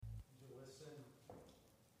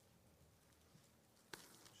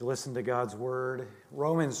You listen to God's word.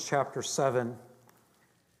 Romans chapter 7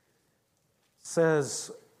 says,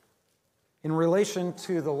 in relation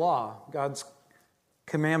to the law, God's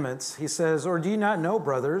commandments, he says, "Or do you not know,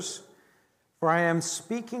 brothers, for I am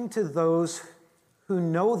speaking to those who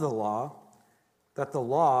know the law, that the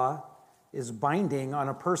law is binding on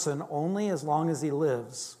a person only as long as he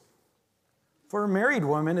lives. For a married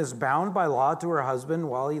woman is bound by law to her husband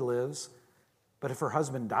while he lives, but if her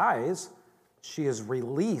husband dies, she is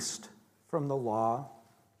released from the law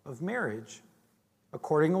of marriage.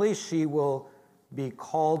 Accordingly, she will be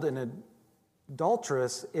called an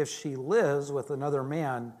adulteress if she lives with another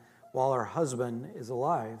man while her husband is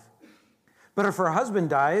alive. But if her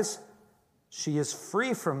husband dies, she is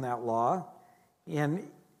free from that law,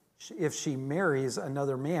 and if she marries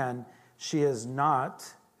another man, she is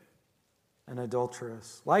not an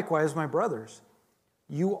adulteress. Likewise, my brothers,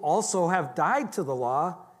 you also have died to the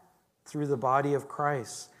law through the body of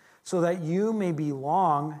Christ, so that you may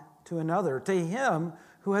belong to another, to him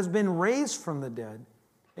who has been raised from the dead,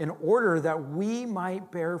 in order that we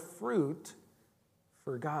might bear fruit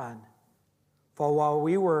for God. For while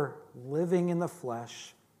we were living in the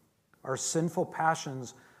flesh, our sinful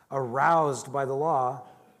passions, aroused by the law,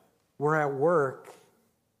 were at work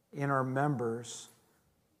in our members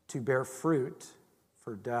to bear fruit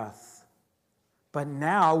for death. But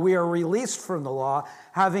now we are released from the law,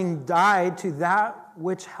 having died to that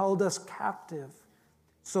which held us captive,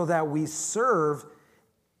 so that we serve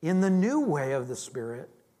in the new way of the Spirit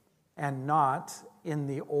and not in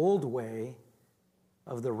the old way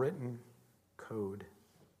of the written code."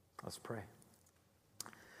 Let's pray.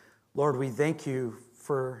 Lord, we thank you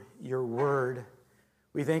for your word.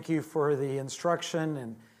 We thank you for the instruction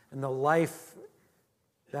and the life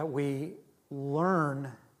that we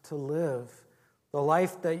learn to live, the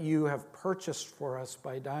life that you have purchased for us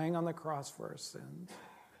by dying on the cross for our sins.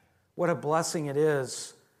 What a blessing it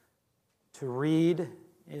is to read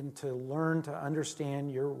and to learn to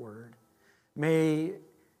understand your word. May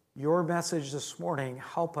your message this morning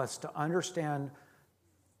help us to understand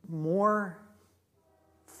more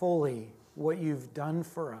fully what you've done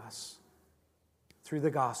for us through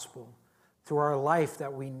the gospel, through our life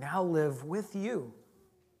that we now live with you.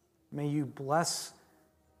 May you bless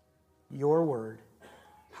your word.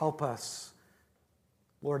 Help us.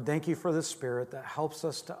 Lord, thank you for the Spirit that helps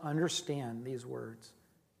us to understand these words.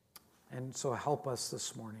 And so help us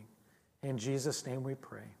this morning. In Jesus' name we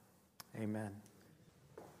pray. Amen.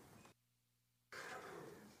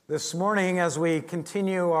 This morning, as we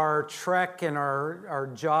continue our trek and our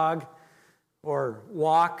jog or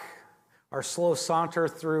walk, our slow saunter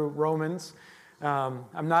through Romans, I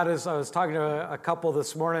was talking to a couple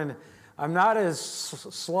this morning, I'm not as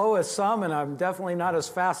slow as some, and I'm definitely not as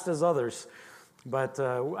fast as others. But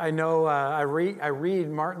I know I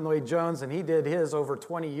read Martin Lloyd-Jones, and he did his over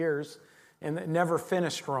 20 years and never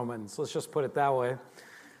finished Romans. Let's just put it that way.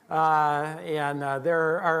 And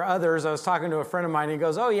there are others. I was talking to a friend of mine. And he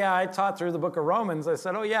goes, "Oh, yeah, I taught through the book of Romans." I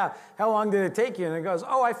said, "Oh, yeah, how long did it take you?" And he goes,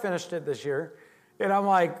 "Oh, I finished it this year." And I'm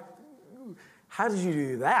like, how did you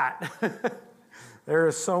do that? There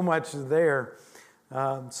is so much there.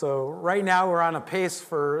 So right now we're on a pace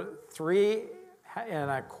for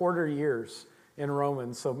 3.25 years in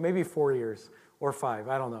Romans. So maybe 4 years or 5.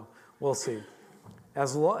 I don't know. We'll see.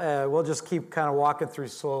 We'll just keep kind of walking through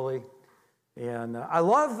slowly. And I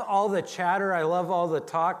love all the chatter. I love all the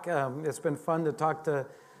talk. It's been fun to talk to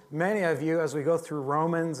many of you as we go through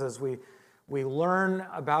Romans, as we learn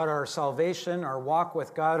about our salvation, our walk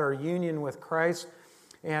with God, our union with Christ.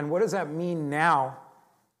 And what does that mean now?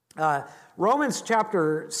 Romans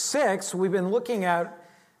chapter 6, we've been looking at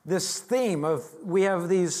this theme of we have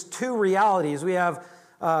these two realities. We have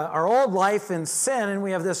our old life in sin, and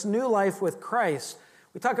we have this new life with Christ.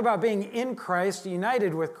 We talk about being in Christ,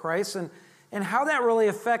 united with Christ, and how that really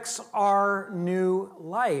affects our new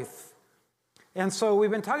life. And so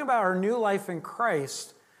we've been talking about our new life in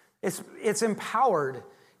Christ. It's empowered.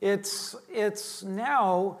 It's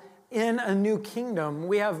now in a new kingdom.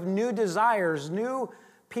 We have new desires, new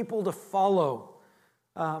people to follow.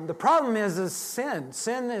 The problem is sin.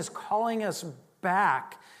 Sin is calling us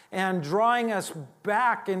back and drawing us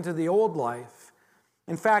back into the old life.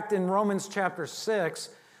 In fact, in Romans chapter 6,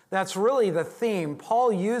 that's really the theme.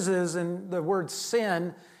 Paul uses in the word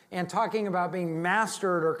sin and talking about being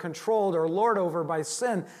mastered or controlled or lorded over by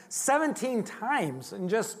sin 17 times in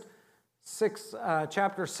just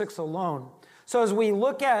chapter 6 alone. So as we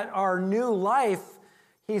look at our new life,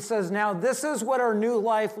 he says, now this is what our new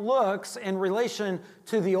life looks in relation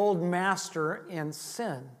to the old master and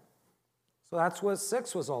sin. So that's what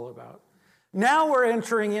 6 was all about. Now we're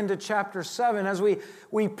entering into chapter 7. As we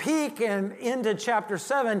peek into chapter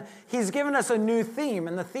 7, he's given us a new theme,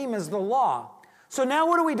 and the theme is the law. So now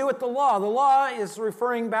what do we do with the law? The law is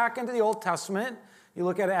referring back into the Old Testament. You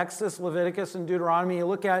look at Exodus, Leviticus, and Deuteronomy. You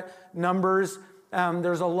look at Numbers.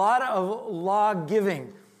 There's a lot of law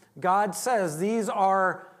giving. God says, these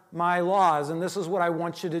are my laws, and this is what I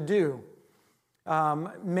want you to do.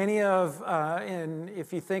 If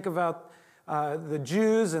you think about the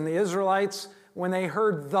Jews and the Israelites, when they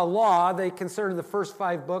heard the law, they considered the first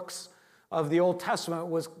 5 books of the Old Testament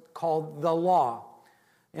was called the law.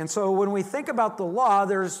 And so when we think about the law,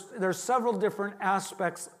 there's several different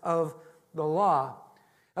aspects of the law.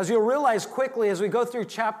 As you'll realize quickly as we go through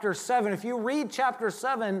chapter 7, if you read chapter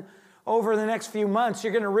 7 over the next few months,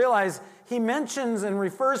 you're going to realize he mentions and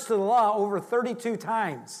refers to the law over 32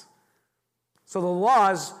 times. So the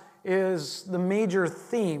laws is the major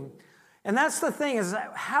theme. And that's the thing, is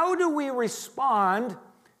how do we respond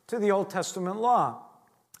to the Old Testament law?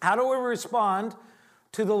 How do we respond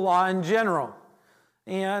to the law in general?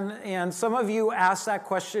 And some of you ask that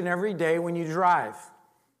question every day when you drive,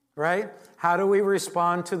 right? How do we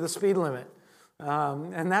respond to the speed limit?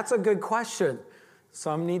 And that's a good question.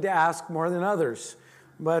 Some need to ask more than others.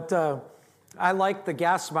 But I like the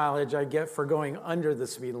gas mileage I get for going under the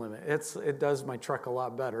speed limit. It does my truck a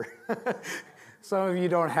lot better. Some of you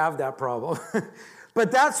don't have that problem.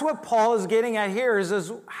 But that's what Paul is getting at here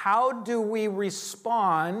is how do we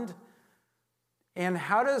respond, and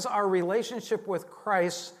how does our relationship with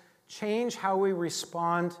Christ change how we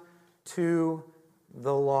respond to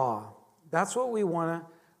the law? That's what we want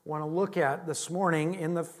to look at this morning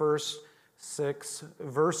in the first 6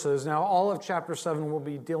 verses. Now, all of chapter 7 will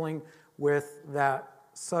be dealing with that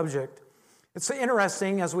subject. It's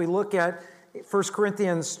interesting as we look at 1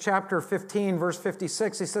 Corinthians chapter 15, verse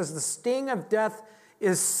 56, he says, the sting of death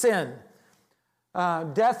is sin.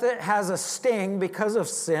 Death has a sting because of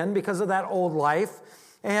sin, because of that old life.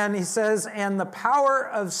 And he says, and the power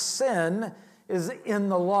of sin is in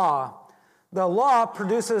the law. The law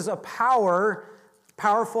produces a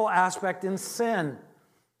powerful aspect in sin.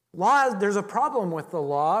 There's a problem with the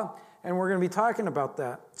law, and we're going to be talking about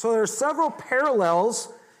that. So there's several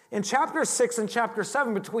parallels in chapter 6 and chapter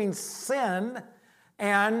 7 between sin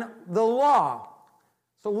and the law.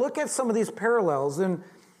 So look at some of these parallels. And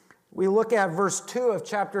we look at verse 2 of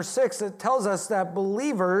chapter 6. It tells us that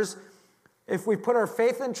believers, if we put our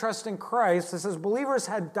faith and trust in Christ, it says believers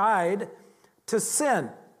had died to sin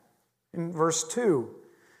in verse 2.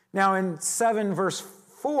 Now in 7 verse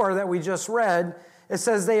 4 that we just read, it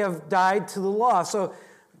says they have died to the law. So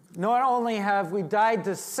not only have we died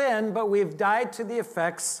to sin, but we've died to the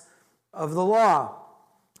effects of the law.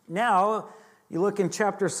 Now, you look in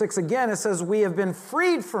chapter 6 again, it says we have been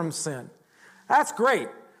freed from sin. That's great.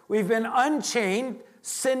 We've been unchained.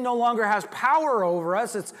 Sin no longer has power over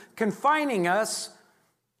us. It's confining us.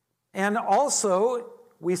 And also,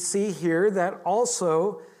 we see here that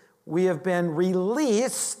also we have been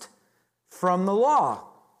released from the law.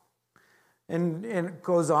 And it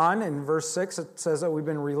goes on in verse 6, it says that we've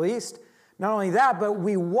been released. Not only that, but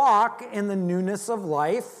we walk in the newness of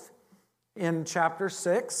life in chapter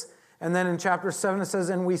 6. And then in chapter 7 it says,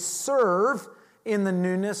 and we serve in the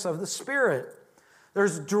newness of the Spirit.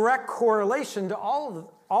 There's direct correlation to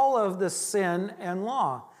all of the sin and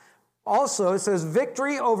law. Also, it says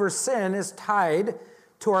victory over sin is tied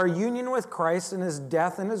to our union with Christ in his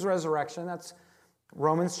death and his resurrection. That's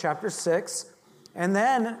Romans chapter 6. And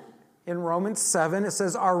then in Romans 7, it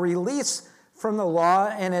says our release from the law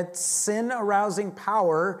and its sin-arousing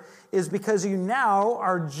power is because you now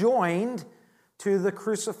are joined to the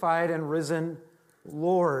crucified and risen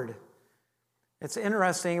Lord. It's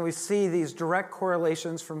interesting. We see these direct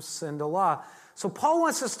correlations from sin to law. So Paul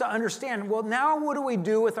wants us to understand, well, now what do we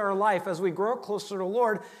do with our life as we grow closer to the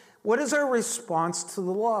Lord? What is our response to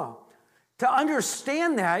the law? To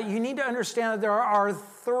understand that, you need to understand that there are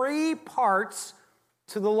 3 parts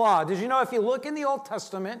to the law. Did you know if you look in the Old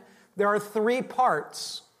Testament, there are 3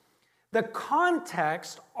 parts? The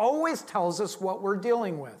context always tells us what we're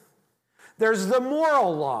dealing with. There's the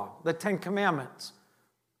moral law, the 10 Commandments.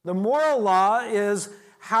 The moral law is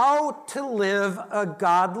how to live a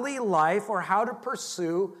godly life or how to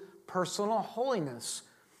pursue personal holiness.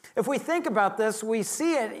 If we think about this, we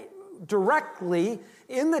see it directly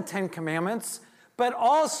in the 10 Commandments, but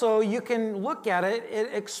also you can look at it, it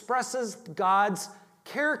expresses God's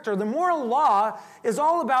character. The moral law is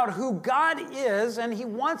all about who God is, and he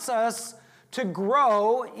wants us to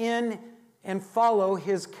grow in and follow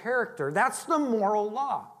his character. That's the moral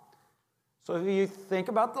law. So if you think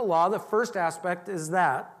about the law, the first aspect is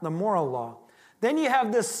that, the moral law. Then you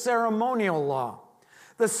have this ceremonial law.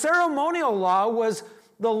 The ceremonial law was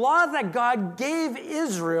the law that God gave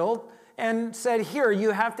Israel and said, here,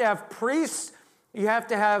 you have to have priests, you have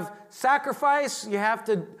to have sacrifice, you have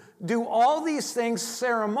to do all these things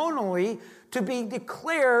ceremonially to be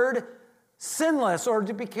declared sinless or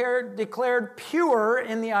to be declared pure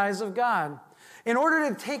in the eyes of God. In order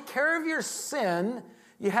to take care of your sin,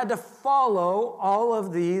 you had to follow all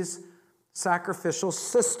of these sacrificial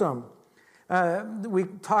system. We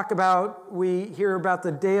hear about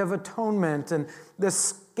the Day of Atonement and the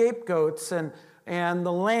scapegoats and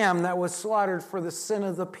the lamb that was slaughtered for the sin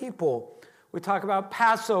of the people. We talk about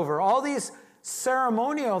Passover. All these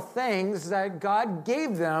ceremonial things that God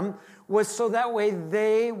gave them was so that way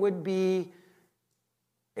they would be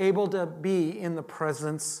able to be in the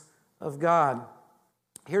presence of God.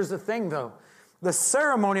 Here's the thing, though. The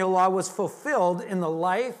ceremonial law was fulfilled in the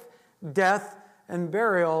life, death, and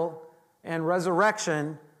burial and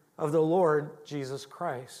resurrection of the Lord Jesus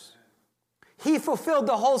Christ. He fulfilled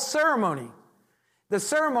the whole ceremony. The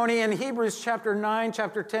ceremony in Hebrews chapter 9,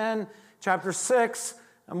 chapter 10, chapter 6,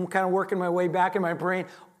 I'm kind of working my way back in my brain,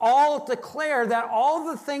 all declare that all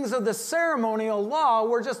the things of the ceremonial law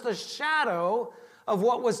were just a shadow of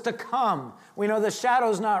what was to come. We know the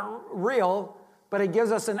shadow's not real, but it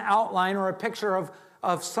gives us an outline or a picture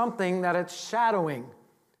of something that it's shadowing.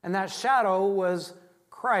 And that shadow was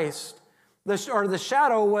Christ. The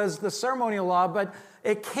shadow was the ceremonial law, but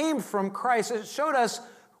it came from Christ. It showed us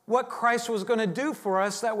what Christ was going to do for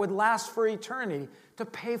us that would last for eternity, to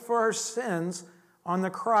pay for our sins on the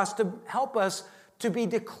cross, to help us to be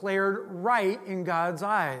declared right in God's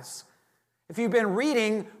eyes. If you've been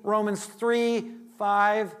reading Romans 3,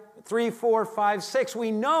 4, 5, 6,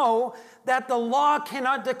 we know that the law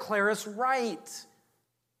cannot declare us right.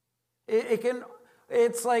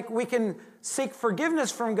 It's like we can seek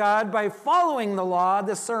forgiveness from God by following the law,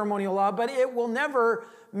 the ceremonial law, but it will never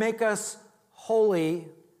make us holy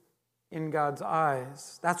in God's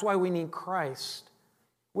eyes. That's why we need Christ.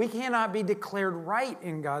 We cannot be declared right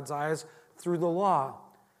in God's eyes through the law.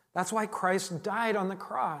 That's why Christ died on the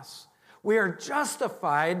cross. We are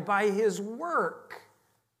justified by his work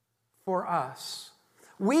for us.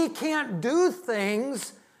 We can't do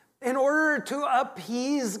things in order to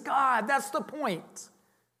appease God. That's the point.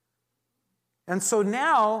 And so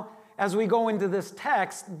now, as we go into this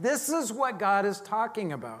text, this is what God is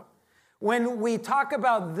talking about. When we talk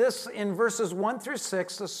about this in verses 1 through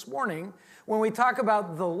 6 this morning, when we talk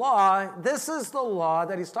about the law, this is the law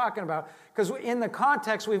that he's talking about. Because in the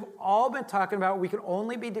context, we've all been talking about we can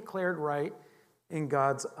only be declared right in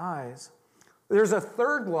God's eyes. There's a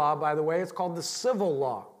third law, by the way. It's called the civil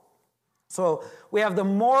law. So we have the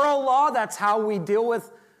moral law. That's how we deal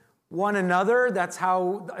with one another. That's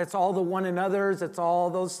how it's all the one another's. It's all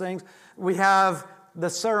those things. We have the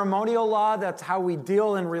ceremonial law. That's how we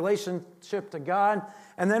deal in relationship to God.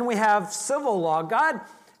 And then we have civil law. God,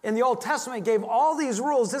 in the Old Testament, gave all these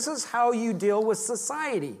rules. This is how you deal with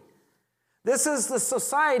society. This is the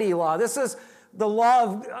society law. This is the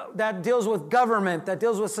law that deals with government, that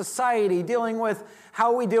deals with society, dealing with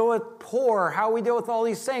how we deal with poor, how we deal with all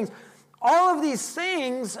these things. All of these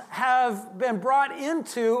things have been brought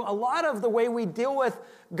into a lot of the way we deal with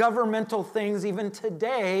governmental things even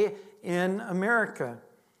today in America.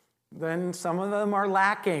 Then some of them are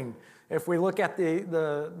lacking. If we look at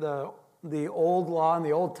the old law in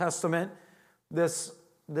the Old Testament, this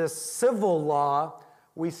civil law,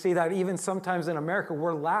 we see that even sometimes in America,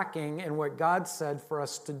 we're lacking in what God said for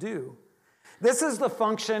us to do. This is the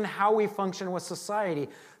function, how we function with society.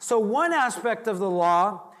 So one aspect of the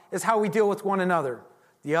law is how we deal with one another.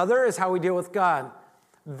 The other is how we deal with God.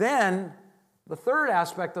 Then, the third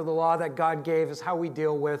aspect of the law that God gave is how we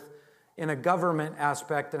deal with in a government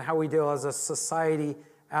aspect and how we deal as a society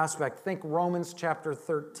aspect. Think Romans chapter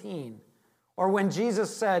 13. Or when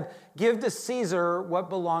Jesus said, give to Caesar what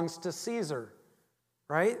belongs to Caesar.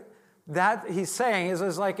 Right? That he's saying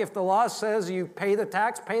is like if the law says you pay the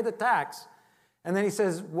tax, pay the tax. And then he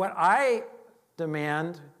says, what I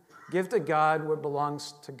demand, give to God what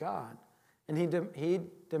belongs to God. And he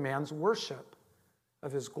demands worship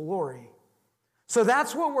of his glory. So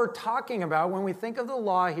that's what we're talking about. When we think of the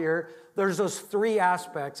law here, there's those three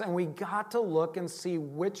aspects, and we got to look and see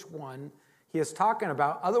which one he is talking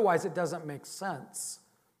about. Otherwise, it doesn't make sense.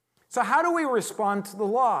 So how do we respond to the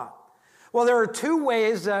law? Well, there are two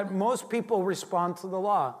ways that most people respond to the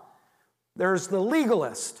law. There's the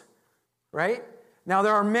legalist, right? Now,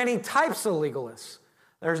 there are many types of legalists.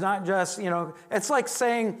 There's not just, it's like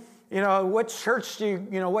saying, what church do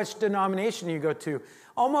you, which denomination do you go to?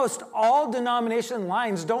 Almost all denomination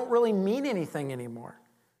lines don't really mean anything anymore.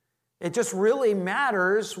 It just really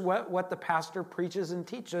matters what the pastor preaches and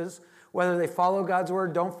teaches, whether they follow God's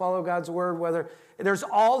word, don't follow God's word, whether there's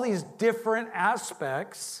all these different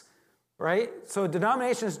aspects, right? So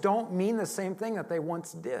denominations don't mean the same thing that they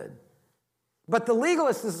once did. But the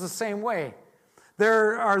legalist is the same way.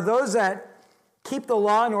 There are those that keep the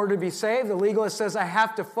law in order to be saved. The legalist says, I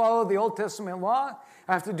have to follow the Old Testament law.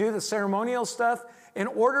 I have to do the ceremonial stuff. In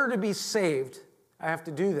order to be saved, I have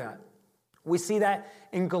to do that. We see that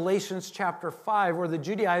in Galatians chapter 5, where the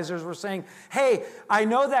Judaizers were saying, hey, I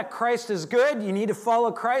know that Christ is good. You need to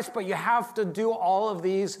follow Christ, but you have to do all of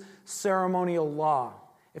these ceremonial law.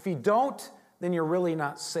 If you don't, then you're really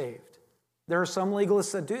not saved. There are some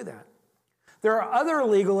legalists that do that. There are other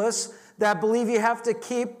legalists that believe you have to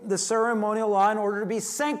keep the ceremonial law in order to be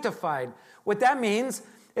sanctified. What that means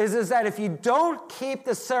is that if you don't keep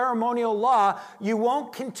the ceremonial law, you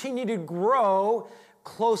won't continue to grow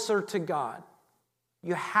closer to God.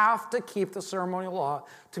 You have to keep the ceremonial law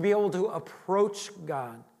to be able to approach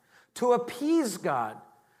God, to appease God.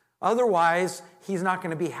 Otherwise, he's not going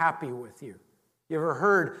to be happy with you. You ever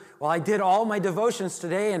heard, well, I did all my devotions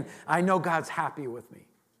today and I know God's happy with me,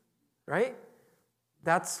 right?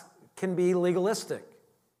 That can be legalistic.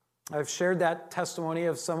 I've shared that testimony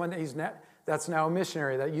of someone that's now a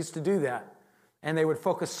missionary that used to do that. And they would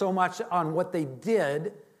focus so much on what they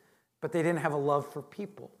did, but they didn't have a love for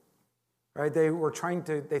people, right? They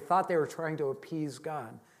thought they were trying to appease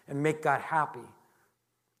God and make God happy,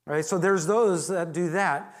 right? So there's those that do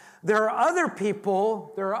that. There are other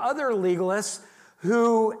legalists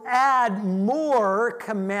who add more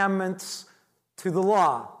commandments to the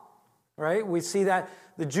law, right? We see that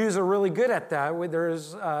the Jews are really good at that.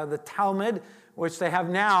 There's the Talmud, which they have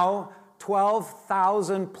now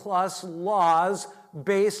 12,000 plus laws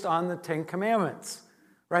based on the Ten Commandments.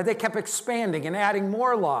 Right? They kept expanding and adding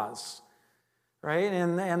more laws, right?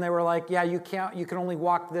 And they were like, yeah, you can only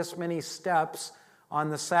walk this many steps on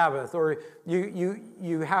the Sabbath, or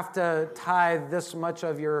you have to tithe this much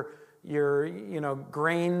of your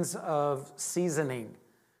grains of seasoning,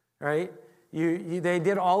 right? They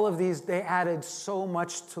did all of these. They added so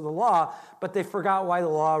much to the law, but they forgot why the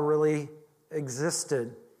law really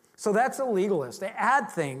existed. So that's a legalist. They add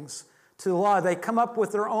things to the law. They come up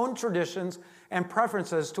with their own traditions and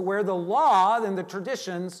preferences to where the law and the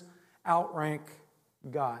traditions outrank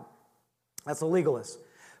God. That's a legalist.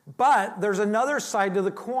 But there's another side to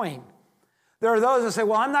the coin. There are those that say,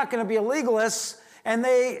 well, I'm not going to be a legalist, and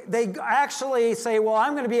they actually say, well,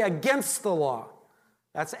 I'm going to be against the law.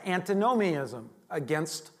 That's antinomianism,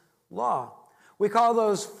 against law. We call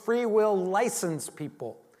those free will license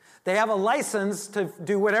people. They have a license to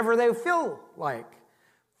do whatever they feel like.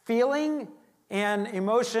 Feeling and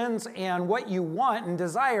emotions and what you want and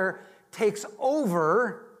desire takes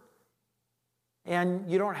over, and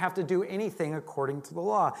you don't have to do anything according to the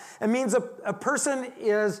law. It means a person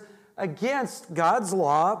is against God's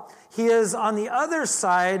law. He is on the other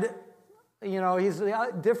side, he's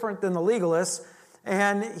different than the legalist,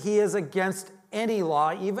 and he is against any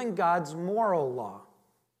law, even God's moral law.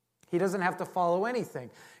 He doesn't have to follow anything.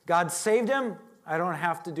 God saved him. I don't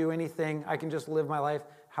have to do anything. I can just live my life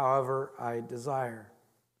however I desire.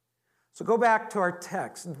 So go back to our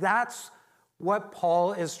text. That's what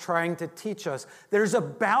Paul is trying to teach us. There's a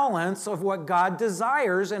balance of what God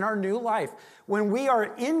desires in our new life. When we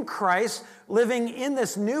are in Christ, living in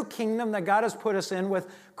this new kingdom that God has put us in, with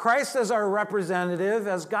Christ as our representative,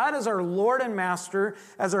 as God as our Lord and Master,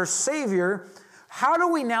 as our Savior, how do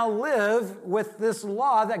we now live with this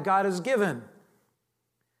law that God has given?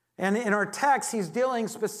 And in our text, he's dealing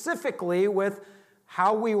specifically with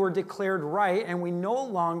how we were declared right, and we no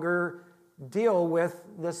longer deal with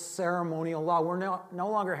the ceremonial law. We're no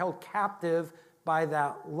longer held captive by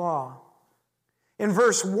that law. In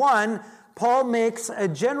verse 1, Paul makes a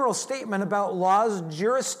general statement about law's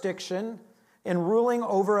jurisdiction in ruling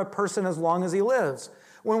over a person as long as he lives.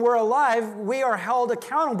 When we're alive, we are held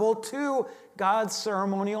accountable to God's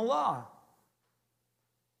ceremonial law.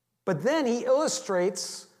 But then he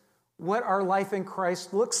illustrates what our life in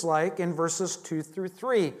Christ looks like in verses 2 through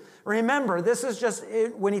 3. Remember, this is just,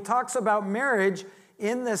 when he talks about marriage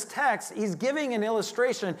in this text, he's giving an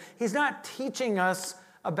illustration. He's not teaching us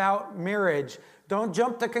about marriage. Don't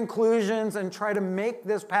jump to conclusions and try to make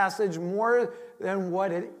this passage more than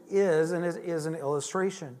what it is, and it is an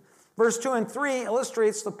illustration. Verse 2 and 3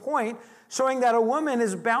 illustrates the point, showing that a woman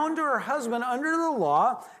is bound to her husband under the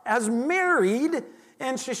law as married,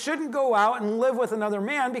 and she shouldn't go out and live with another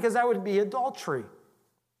man because that would be adultery.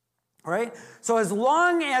 Right? So as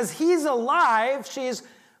long as he's alive, she's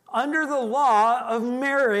under the law of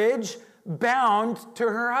marriage, bound to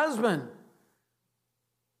her husband.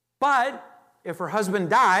 But if her husband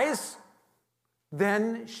dies,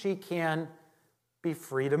 then she can be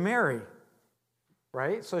free to marry,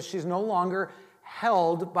 right? So she's no longer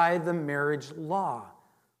held by the marriage law.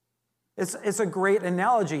 It's a great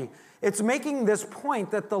analogy. It's making this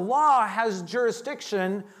point that the law has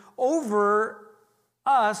jurisdiction over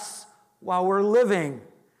us while we're living,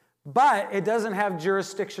 but it doesn't have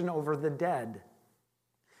jurisdiction over the dead.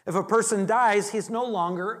 If a person dies, he's no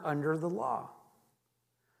longer under the law.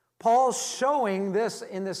 Paul's showing this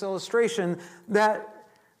in this illustration that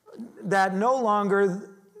no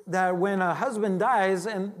longer, that when a husband dies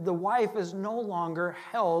and the wife is no longer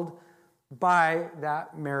held by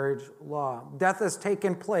that marriage law. Death has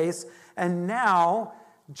taken place, and now,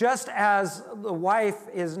 just as the wife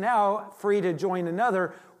is now free to join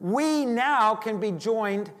another, we now can be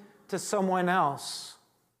joined to someone else.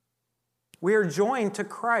 We are joined to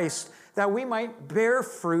Christ that we might bear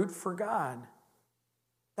fruit for God.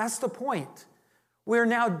 That's the point.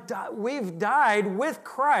 We've died with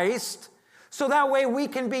Christ, so that way we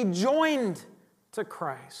can be joined to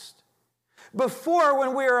Christ. Before,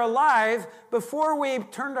 when we were alive, before we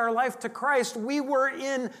turned our life to Christ, we were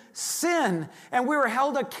in sin, and we were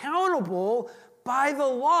held accountable by the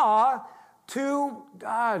law to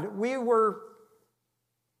God. We were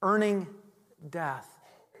earning death.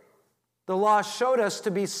 The law showed us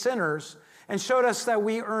to be sinners and showed us that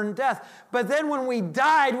we earned death. But then when we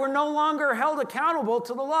died, we're no longer held accountable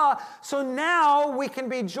to the law. So now we can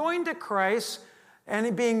be joined to Christ,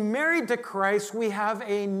 and being married to Christ, we have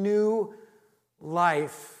a new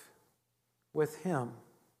life with Him.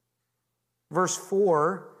 Verse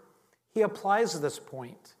 4, he applies this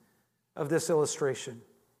point of this illustration.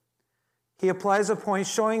 He applies a point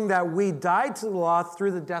showing that we died to the law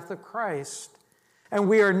through the death of Christ, and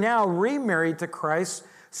we are now remarried to Christ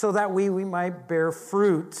so that we might bear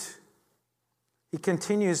fruit. He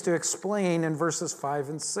continues to explain in verses 5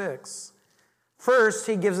 and 6. First,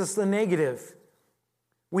 he gives us the negative.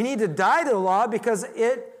 We need to die to the law because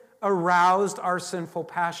it aroused our sinful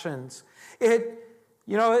passions.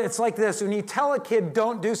 It's like this. When you tell a kid,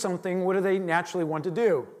 don't do something, what do they naturally want to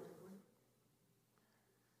do?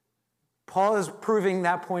 Paul is proving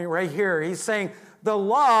that point right here. He's saying the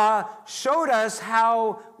law showed us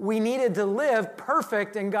how we needed to live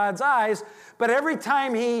perfect in God's eyes, but every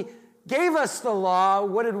time he gave us the law,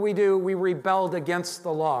 what did we do? We rebelled against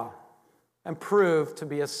the law and proved to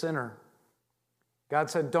be a sinner.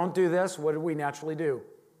 God said, don't do this. What did we naturally do?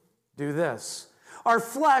 Do this. Our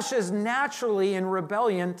flesh is naturally in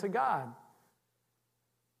rebellion to God.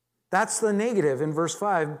 That's the negative in verse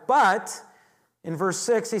 5. But in verse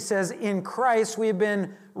 6, he says, in Christ we have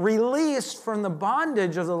been released from the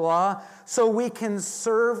bondage of the law so we can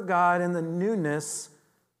serve God in the newness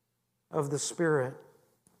of the Spirit.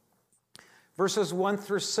 Verses 1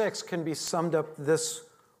 through 6 can be summed up this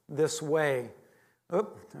way.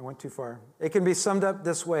 I went too far. It can be summed up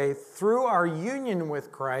this way. Through our union with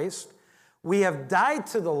Christ, we have died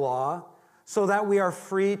to the law so that we are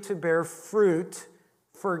free to bear fruit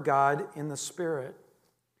for God in the Spirit.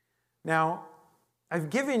 Now, I've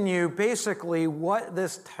given you basically what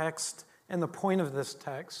this text and the point of this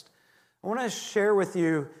text. I want to share with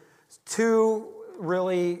you two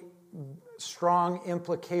really strong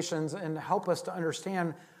implications and help us to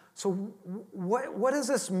understand. So what does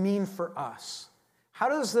this mean for us? How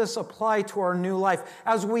does this apply to our new life?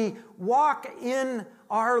 As we walk in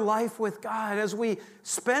our life with God, as we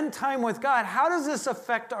spend time with God, how does this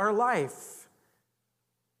affect our life?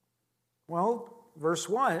 Well, verse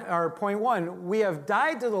 1, or point 1, we have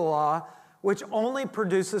died to the law, which only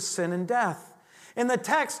produces sin and death. In the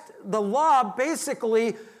text, the law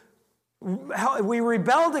basically, we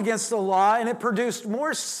rebelled against the law and it produced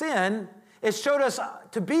more sin. It showed us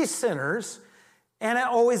to be sinners, and it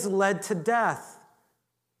always led to death.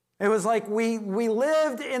 It was like we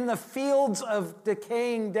lived in the fields of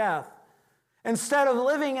decaying death instead of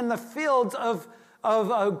living in the fields of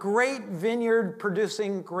a great vineyard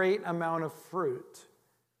producing great amount of fruit.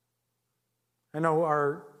 I know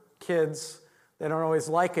our kids, they don't always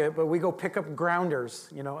like it, but we go pick up grounders,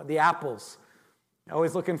 the apples.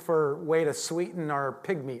 Always looking for a way to sweeten our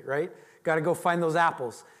pig meat, right? Got to go find those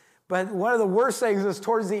apples. But one of the worst things is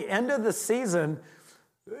towards the end of the season,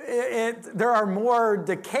 there are more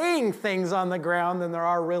decaying things on the ground than there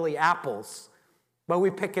are really apples, but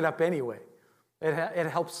we pick it up anyway. It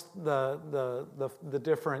helps the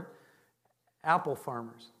different apple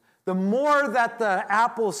farmers. The more that the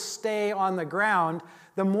apples stay on the ground,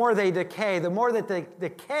 the more they decay. The more that they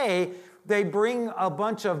decay, they bring a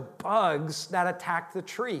bunch of bugs that attack the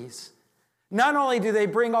trees. Not only do they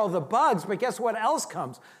bring all the bugs, but guess what else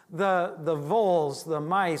comes? The voles, the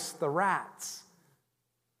mice, the rats.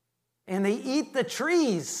 And they eat the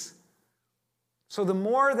trees. So the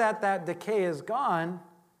more that decay is gone,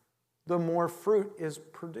 the more fruit is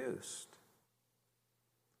produced.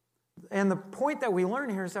 And the point that we learn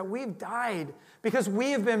here is that we've died because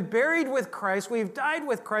we have been buried with Christ. We've died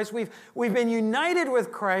with Christ. We've been united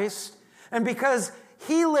with Christ. And because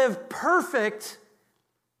he lived perfect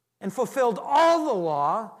and fulfilled all the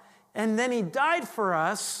law, and then he died for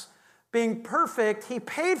us, being perfect, he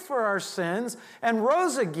paid for our sins and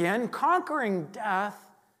rose again, conquering death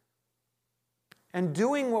and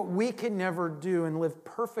doing what we could never do and live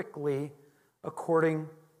perfectly according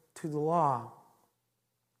to the law.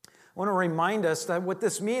 I want to remind us that what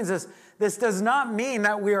this means is this does not mean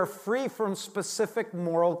that we are free from specific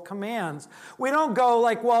moral commands. We don't go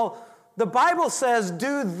like, well, the Bible says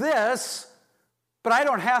do this, but I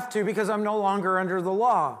don't have to because I'm no longer under the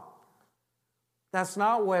law. That's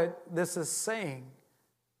not what this is saying.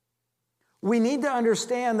 We need to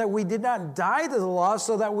understand that we did not die to the law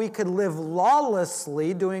so that we could live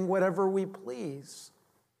lawlessly doing whatever we please.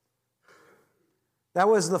 That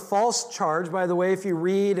was the false charge. By the way, if you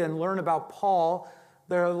read and learn about Paul,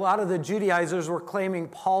 there are a lot of the Judaizers were claiming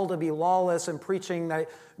Paul to be lawless and preaching that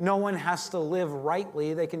no one has to live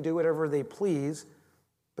rightly. They can do whatever they please.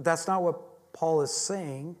 But that's not what Paul is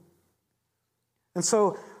saying. And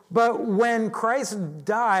so, but when Christ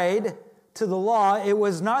died to the law, it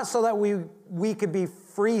was not so that we could be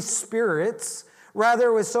free spirits. Rather,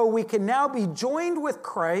 it was so we can now be joined with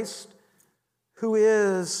Christ, who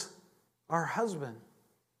is our husband.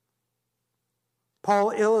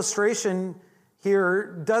 Paul's illustration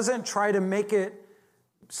here doesn't try to make it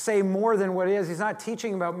say more than what it is. He's not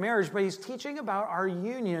teaching about marriage, but he's teaching about our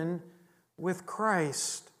union with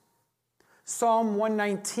Christ. Psalm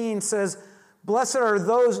 119 says, "Blessed are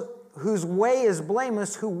those whose way is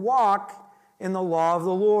blameless, who walk in the law of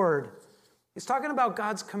the Lord." He's talking about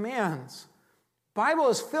God's commands. The Bible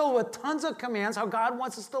is filled with tons of commands how God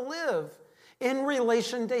wants us to live in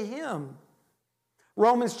relation to him.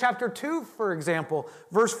 Romans chapter 2, for example,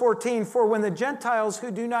 verse 14, "For when the Gentiles who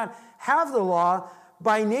do not have the law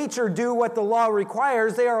by nature do what the law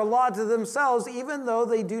requires, they are a law to themselves, even though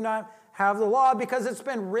they do not have the law, because it's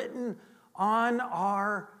been written on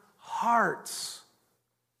our hearts."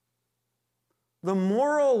 The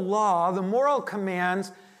moral law, the moral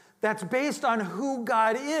commands that's based on who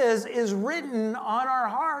God is written on our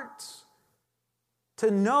hearts to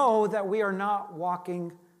know that we are not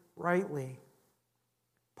walking rightly.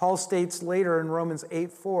 Paul states later in Romans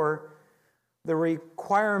 8:4, the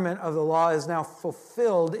requirement of the law is now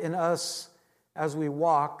fulfilled in us as we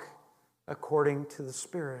walk according to the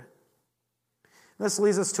Spirit. This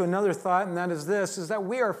leads us to another thought, and that is this, is that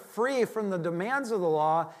we are free from the demands of the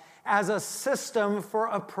law as a system for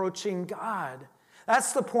approaching God.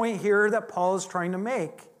 That's the point here that Paul is trying to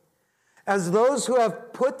make. As those who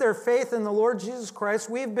have put their faith in the Lord Jesus Christ,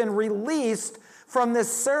 we've been released from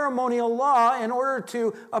this ceremonial law in order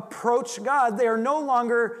to approach God. They are no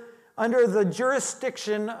longer under the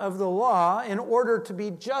jurisdiction of the law in order to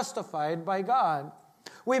be justified by God.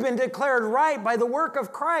 We've been declared right by the work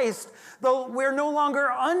of Christ, though we're no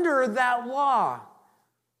longer under that law.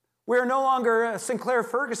 We're no longer, Sinclair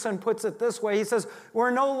Ferguson puts it this way, he says,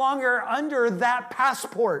 we're no longer under that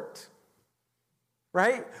passport,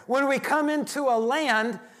 right? When we come into a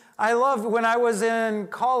land, I love, when I was in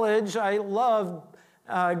college, I loved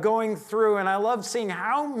going through and I loved seeing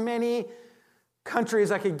how many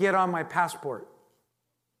countries I could get on my passport,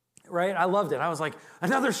 right? I loved it. I was like,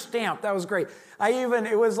 another stamp, that was great.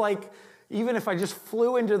 It was like, even if I just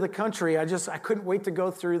flew into the country, I couldn't wait to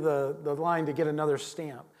go through the line to get another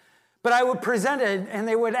stamp. But I would present it, and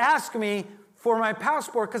they would ask me for my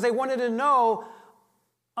passport because they wanted to know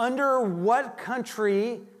under what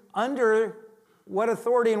country, under what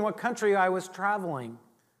authority and what country I was traveling.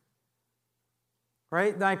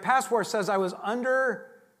 Right? My passport says I was under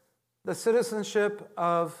the citizenship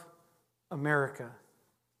of America.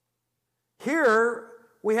 Here,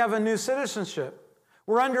 we have a new citizenship.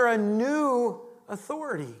 We're under a new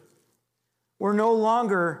authority. We're no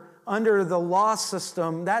longer under the law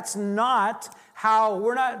system. That's not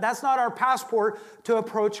our passport to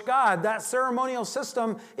approach God. That ceremonial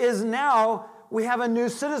system is now, we have a new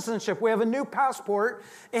citizenship. We have a new passport,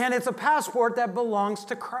 and it's a passport that belongs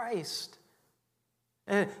to Christ.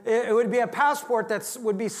 And it would be a passport that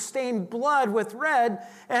would be stained blood with red,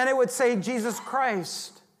 and it would say Jesus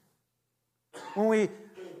Christ. When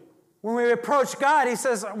we approach God, he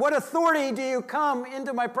says, what authority do you come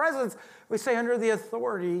into my presence? We say, under the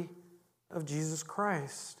authority of Jesus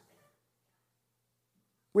Christ.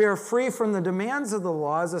 We are free from the demands of the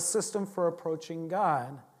law as a system for approaching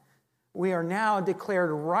God. We are now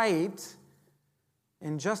declared right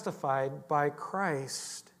and justified by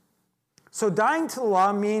Christ. So dying to the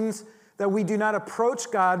law means that we do not approach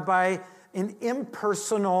God by an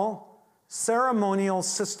impersonal, ceremonial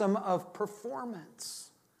system of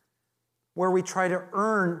performance where we try to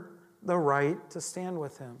earn the right to stand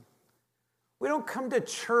with Him. We don't come to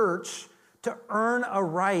church to earn a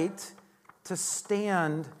right to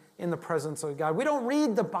stand in the presence of God. We don't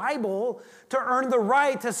read the Bible to earn the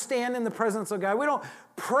right to stand in the presence of God. We don't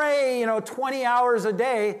pray, 20 hours a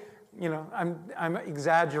day. I'm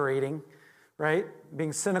exaggerating, right?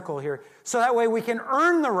 Being cynical here. So that way we can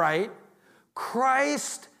earn the right.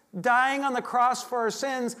 Christ dying on the cross for our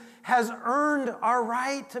sins has earned our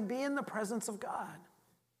right to be in the presence of God.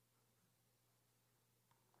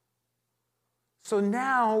 So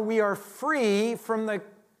now we are free from the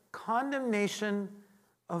condemnation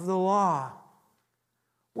of the law.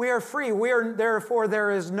 We are free. Therefore,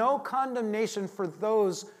 there is no condemnation for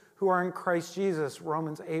those who are in Christ Jesus,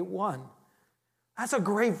 Romans 8:1. That's a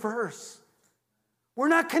great verse. We're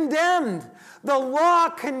not condemned. The law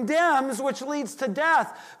condemns, which leads to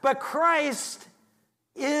death, but Christ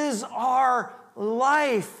is our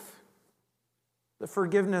life. The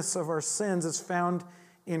forgiveness of our sins is found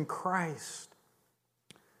in Christ.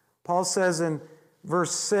 Paul says in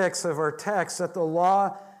verse 6 of our text that the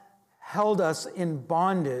law held us in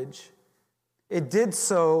bondage. It did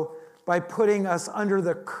so by putting us under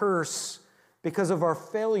the curse because of our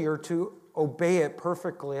failure to obey it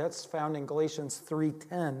perfectly. That's found in Galatians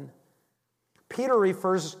 3:10. Peter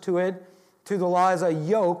refers to the law as a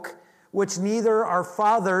yoke, which neither our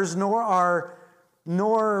fathers nor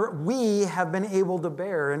we have been able to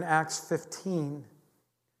bear in Acts 15.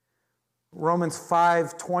 Romans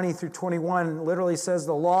 5:20 through 21 literally says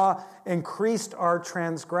the law increased our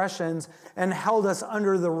transgressions and held us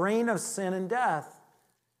under the reign of sin and death.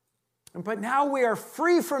 But now we are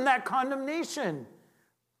free from that condemnation.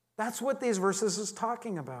 That's what these verses is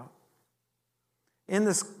talking about. In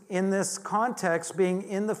this context, being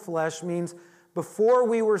in the flesh means before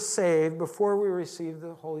we were saved, before we received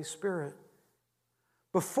the Holy Spirit.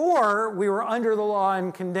 Before we were under the law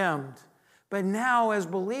and condemned. But now, as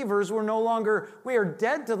believers, we are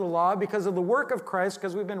dead to the law because of the work of Christ,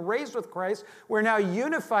 because we've been raised with Christ. We're now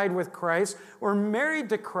unified with Christ. We're married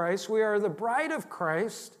to Christ. We are the bride of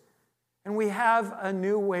Christ. And we have a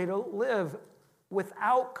new way to live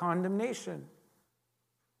without condemnation.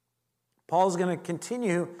 Paul's going to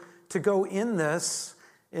continue to go in this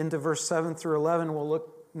into verse 7 through 11. We'll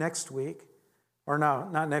look next week. Or no,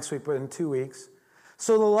 not next week, but in 2 weeks.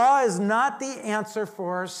 So the law is not the answer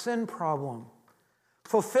for our sin problem.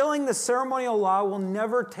 Fulfilling the ceremonial law will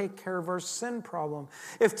never take care of our sin problem.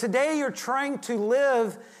 If today you're trying to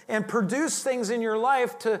live and produce things in your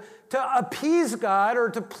life to appease God or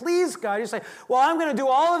to please God, you say, well, I'm going to do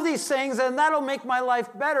all of these things and that'll make my life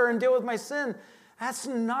better and deal with my sin. That's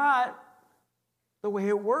not the way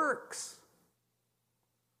it works.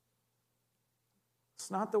 It's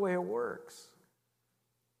not the way it works.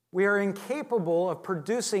 We are incapable of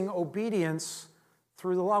producing obedience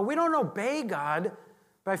through the law. We don't obey God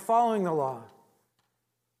by following the law.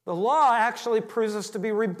 The law actually proves us to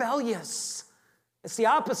be rebellious. It's the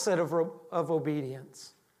opposite of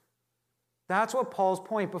obedience. That's what Paul's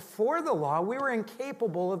point. Before the law, we were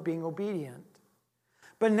incapable of being obedient.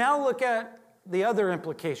 But now look at the other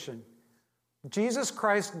implication. Jesus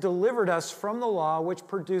Christ delivered us from the law, which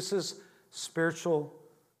produces spiritual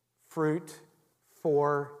fruit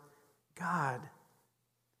for God.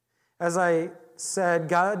 As I said,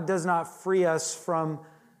 God does not free us from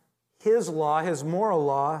His law, His moral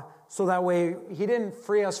law, so that way He didn't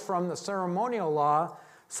free us from the ceremonial law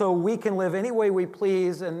so we can live any way we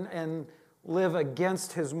please and live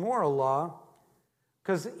against His moral law,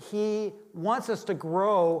 because He wants us to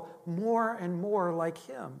grow more and more like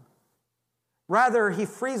Him. Rather, He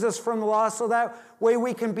frees us from the law so that way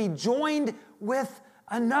we can be joined with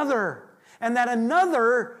another, and that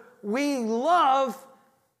another we love,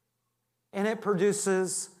 and it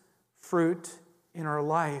produces fruit in our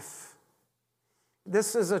life.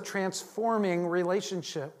 This is a transforming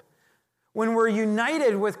relationship. When we're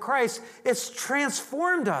united with Christ, it's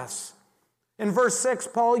transformed us. In verse 6,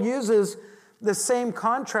 Paul uses the same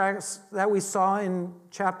contrast that we saw in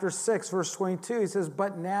chapter 6, verse 22. He says,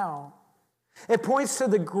 but now. It points to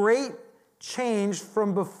the great change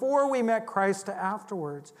from before we met Christ to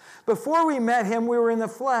afterwards. Before we met Him, we were in the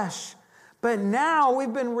flesh. But now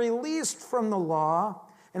we've been released from the law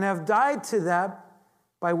and have died to that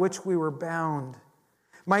by which we were bound.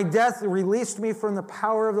 My death released me from the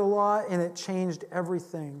power of the law, and it changed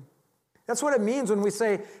everything. That's what it means when we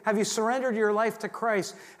say, have you surrendered your life to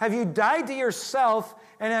Christ? Have you died to yourself,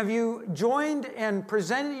 and have you joined and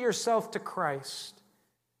presented yourself to Christ?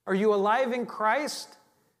 Are you alive in Christ,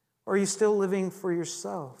 or are you still living for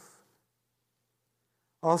yourself?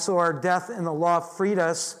 Also, our death in the law freed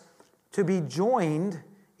us to be joined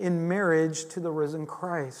in marriage to the risen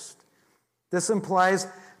Christ. This implies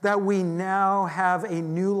that we now have a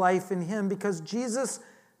new life in Him because Jesus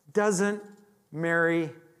doesn't marry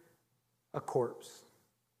a corpse.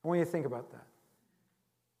 I want you to think about that.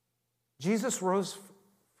 Jesus rose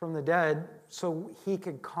from the dead so He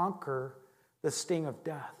could conquer the sting of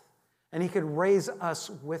death, and He could raise us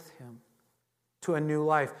with Him to a new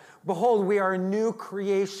life. Behold, we are a new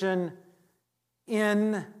creation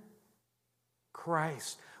in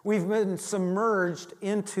Christ. We've been submerged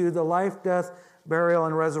into the life, death, burial,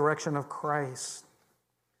 and resurrection of Christ.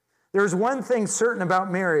 There's one thing certain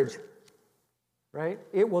about marriage, right?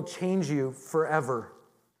 It will change you forever.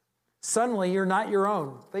 Suddenly, you're not your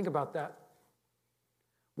own. Think about that.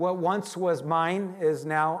 What once was mine is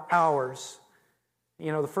now ours.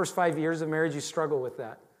 You know, the first 5 years of marriage, you struggle with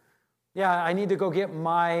that. Yeah, I need to go get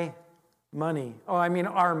my money. Oh, I mean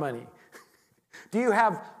our money. Do you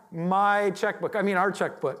have my checkbook? I mean our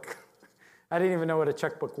checkbook. I didn't even know what a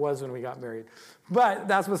checkbook was when we got married. But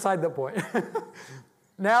that's beside the point.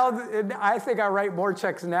 Now, I think I write more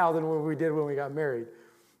checks now than when we did when we got married.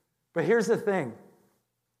 But here's the thing.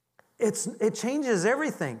 It changes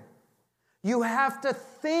everything. You have to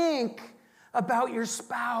think about your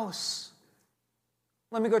spouse.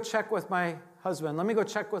 Let me go check with my husband. Let me go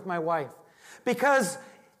check with my wife. Because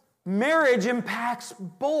marriage impacts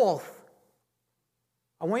both.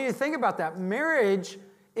 I want you to think about that. Marriage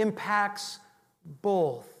impacts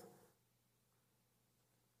both.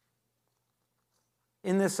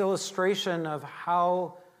 In this illustration of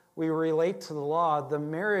how we relate to the law, the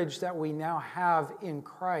marriage that we now have in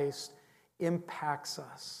Christ impacts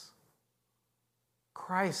us.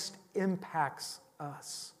 Christ impacts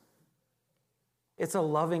us. It's a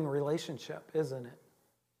loving relationship, isn't it?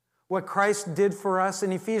 What Christ did for us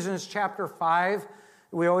in Ephesians chapter 5,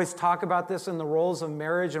 we always talk about this in the roles of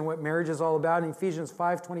marriage and what marriage is all about. In Ephesians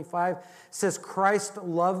 5:25, it says, Christ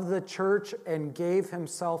loved the church and gave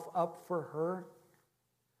Himself up for her.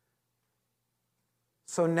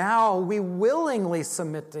 So now we willingly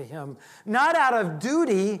submit to Him, not out of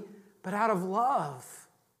duty, but out of love.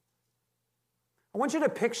 I want you to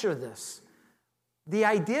picture this. The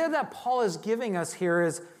idea that Paul is giving us here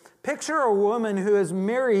is, picture a woman who is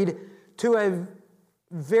married to a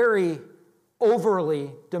very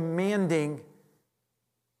overly demanding,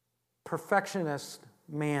 perfectionist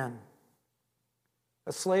man.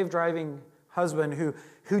 A slave-driving husband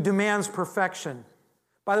who demands perfection.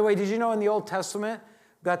 By the way, did you know in the Old Testament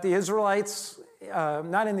that the Israelites,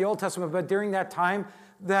 not in the Old Testament, but during that time,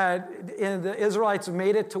 that the Israelites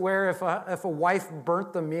made it to where if a wife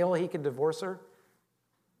burnt the meal, he could divorce her?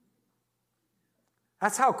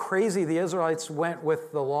 That's how crazy the Israelites went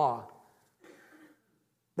with the law.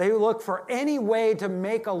 They looked for any way to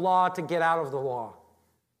make a law to get out of the law.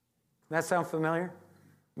 That sound familiar?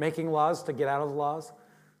 Making laws to get out of the laws,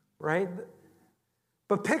 right?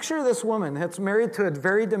 But picture this woman that's married to a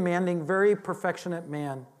very demanding, very perfectionate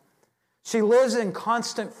man. She lives in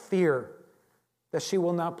constant fear that she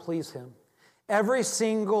will not please him. Every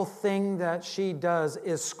single thing that she does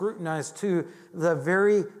is scrutinized to the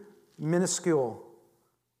very minuscule.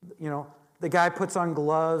 You know, the guy puts on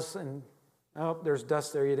gloves and, oh, there's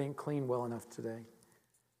dust there. You didn't clean well enough today,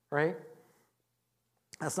 right?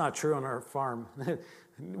 That's not true on our farm.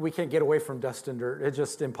 We can't get away from dust and dirt. It's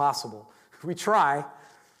just impossible. We try.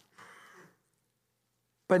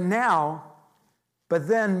 But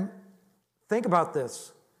then, think about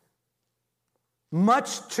this.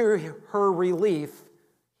 Much to her relief,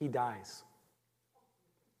 he dies.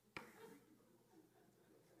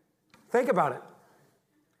 Think about it.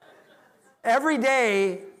 Every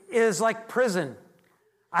day is like prison.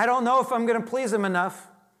 I don't know if I'm going to please him enough.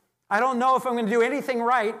 I don't know if I'm going to do anything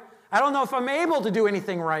right. I don't know if I'm able to do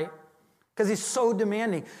anything right because he's so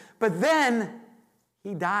demanding. But then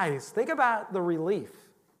he dies. Think about the relief.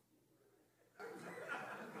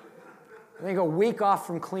 I think a week off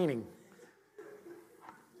from cleaning.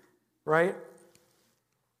 Right?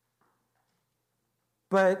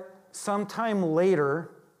 But sometime later,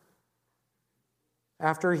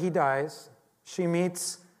 after he dies, she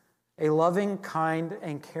meets a loving, kind,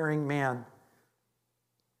 and caring man.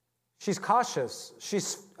 She's cautious.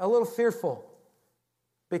 She's a little fearful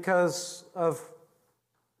because of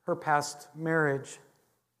her past marriage.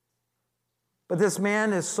 But this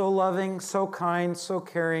man is so loving, so kind, so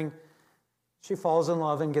caring. She falls in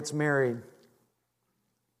love and gets married.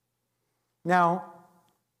 Now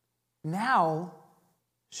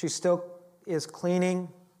she still is cleaning,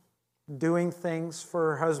 doing things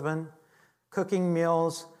for her husband, cooking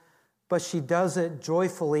meals, but she does it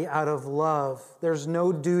joyfully out of love. There's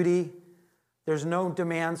no duty. There's no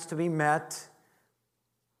demands to be met.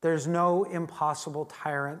 There's no impossible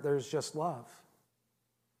tyrant. There's just love.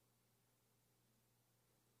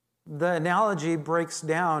 The analogy breaks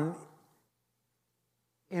down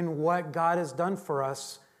in what God has done for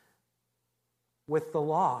us with the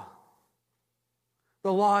law.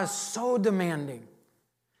 The law is so demanding.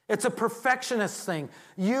 It's a perfectionist thing.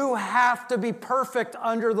 You have to be perfect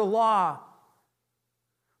under the law.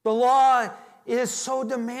 The law is so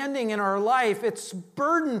demanding in our life. It's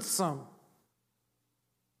burdensome.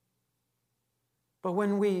 But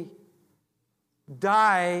when we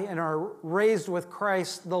die and are raised with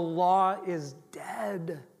Christ, the law is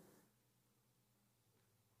dead.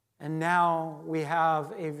 And now we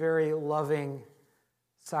have a very loving,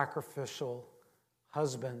 sacrificial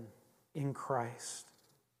husband in Christ.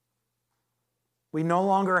 We no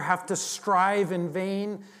longer have to strive in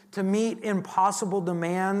vain to meet impossible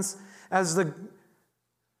demands as the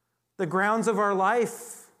grounds of our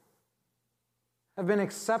life have been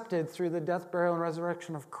accepted through the death, burial, and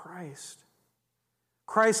resurrection of Christ.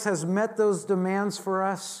 Christ has met those demands for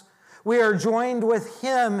us. We are joined with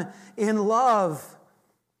Him in love.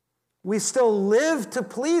 We still live to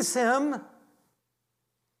please Him,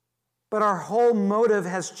 but our whole motive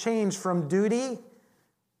has changed from duty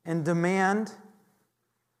and demand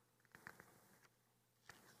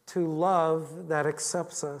to love that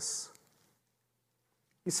accepts us.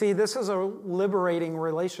 You see, this is a liberating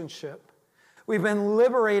relationship. We've been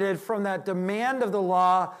liberated from that demand of the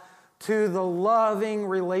law to the loving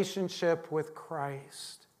relationship with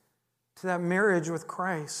Christ, to that marriage with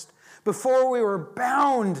Christ. Before we were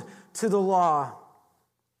bound to the law,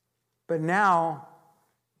 but now,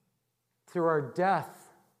 through our death,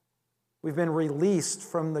 we've been released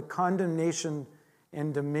from the condemnation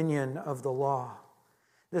and dominion of the law.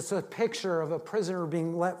 This is a picture of a prisoner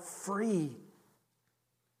being let free.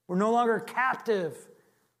 We're no longer captive.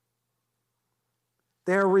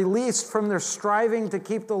 They are released from their striving to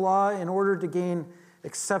keep the law in order to gain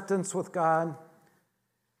acceptance with God.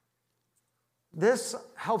 This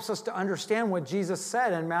helps us to understand what Jesus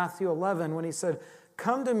said in Matthew 11 when He said,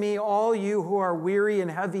 "Come to me, all you who are weary and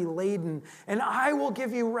heavy laden, and I will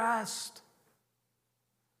give you rest."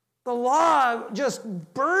 The law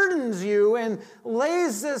just burdens you and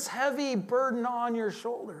lays this heavy burden on your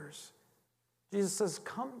shoulders. Jesus says,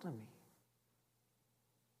 "Come to me.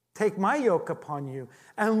 Take my yoke upon you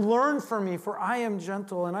and learn from me, for I am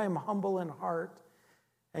gentle and I am humble in heart,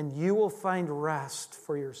 and you will find rest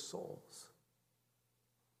for your souls.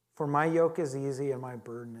 For my yoke is easy and my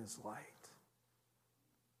burden is light."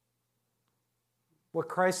 What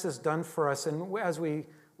Christ has done for us, and as we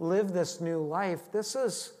live this new life, this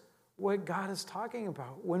is what God is talking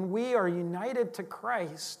about. When we are united to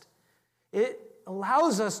Christ, it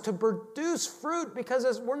allows us to produce fruit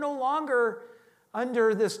because we're no longer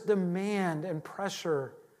under this demand and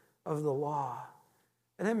pressure of the law.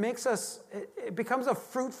 And it becomes a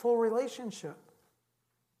fruitful relationship.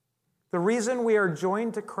 The reason we are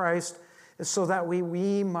joined to Christ is so that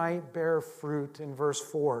we might bear fruit in verse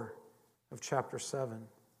 4 of chapter 7.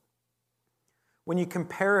 When you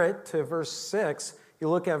compare it to verse 6, you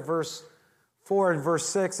look at verse 4 and verse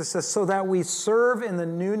 6, it says, "So that we serve in the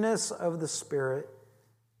newness of the Spirit."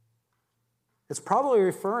 It's probably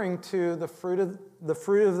referring to the fruit of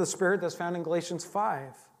the Spirit that's found in Galatians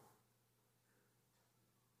 5.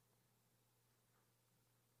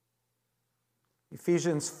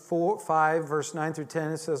 Ephesians 5, verse 9 through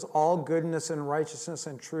 10, it says, "All goodness and righteousness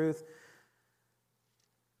and truth,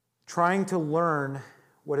 trying to learn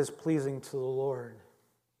what is pleasing to the Lord."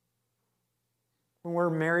 When we're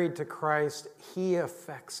married to Christ, He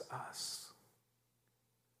affects us.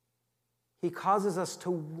 He causes us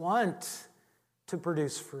to want to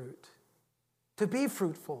produce fruit, to be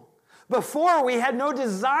fruitful. Before, we had no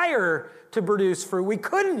desire to produce fruit. We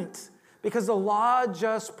couldn't, because the law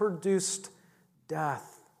just produced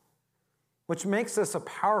death, which makes this a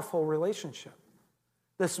powerful relationship.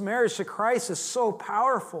 This marriage to Christ is so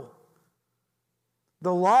powerful.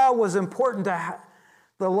 The law was important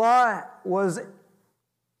the law was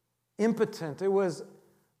impotent. It was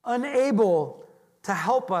unable to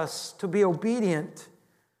help us to be obedient.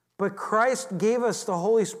 But Christ gave us the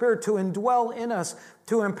Holy Spirit to indwell in us,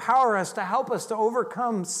 to empower us, to help us to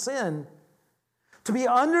overcome sin. To be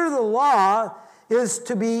under the law is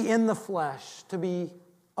to be in the flesh, to be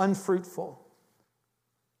unfruitful,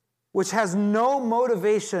 which has no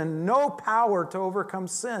motivation, no power to overcome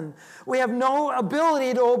sin. We have no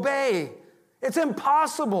ability to obey. It's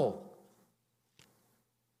impossible.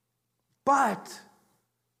 But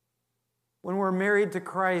when we're married to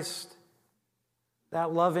Christ,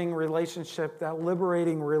 that loving relationship, that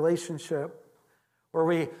liberating relationship,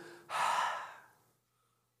 where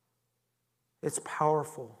it's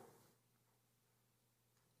powerful.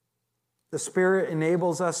 The Spirit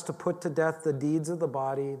enables us to put to death the deeds of the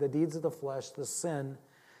body, the deeds of the flesh, the sin,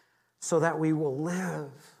 so that we will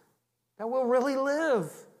live, that we'll really live.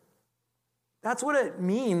 That's what it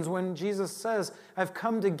means when Jesus says, I've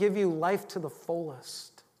come to give you life to the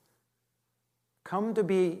fullest. Come to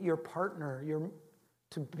be your partner,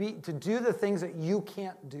 to do the things that you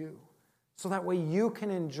can't do, so that way you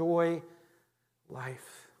can enjoy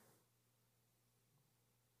life.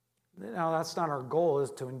 Now, that's not our goal, is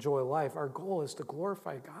to enjoy life. Our goal is to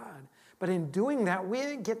glorify God. But in doing that,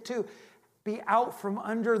 we get to be out from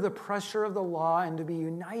under the pressure of the law and to be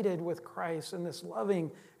united with Christ in this loving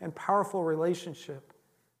and powerful relationship,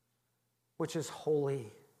 which is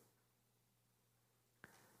holy.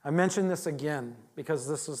 I mention this again because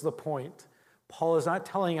this is the point. Paul is not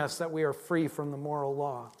telling us that we are free from the moral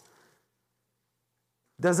law.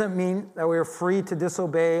 Doesn't mean that we are free to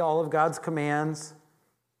disobey all of God's commands.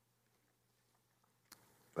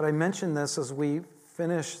 But I mention this as we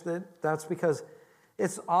finish that's because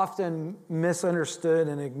it's often misunderstood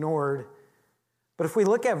and ignored. But if we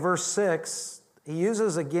look at verse 6, he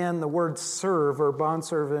uses again the word serve or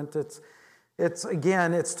bondservant. It's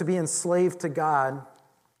to be enslaved to God.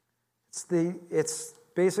 It's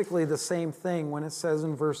basically the same thing when it says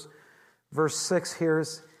in verse 6 here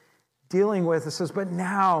is dealing with, it says, but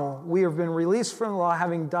now we have been released from the law,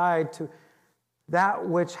 having died to that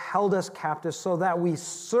which held us captive, so that we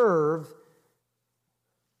serve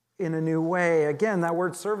in a new way. Again, that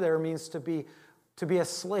word serve there means to be a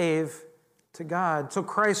slave to God. So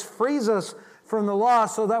Christ frees us from the law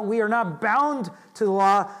so that we are not bound to the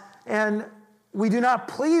law and we do not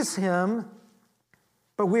please him,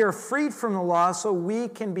 but we are freed from the law so we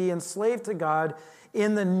can be enslaved to God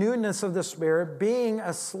in the newness of the Spirit, being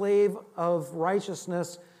a slave of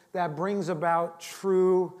righteousness that brings about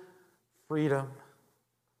true freedom.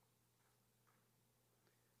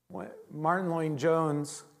 Martin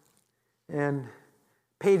Lloyd-Jones, in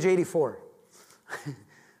page 84,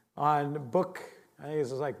 on book, I think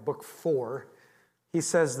this is like book 4, he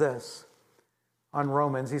says this on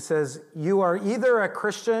Romans. He says, you are either a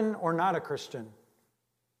Christian or not a Christian.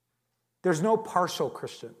 There's no partial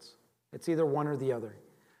Christians. It's either one or the other.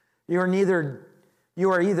 You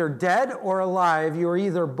are either dead or alive. You are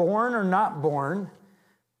either born or not born.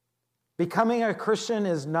 Becoming a Christian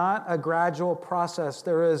is not a gradual process.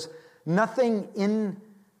 There is nothing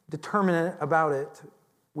indeterminate about it.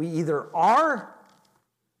 We either are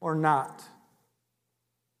or not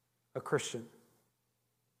a Christian.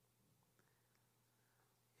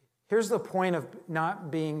 Here's the point of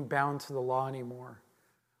not being bound to the law anymore.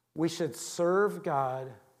 We should serve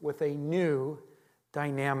God with a new,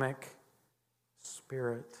 dynamic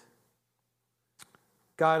spirit.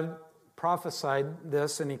 God prophesied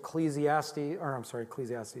this in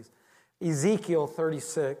Ezekiel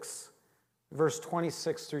 36, verse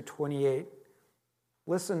 26 through 28.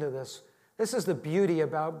 Listen to this. This is the beauty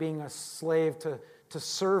about being a slave to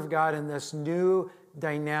serve God in this new,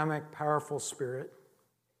 dynamic, powerful spirit.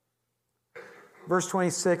 Verse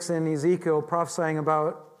 26 in Ezekiel, prophesying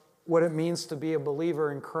about what it means to be a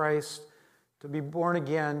believer in Christ, to be born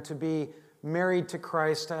again, to be married to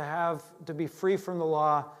Christ, to be free from the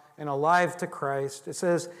law and alive to Christ. It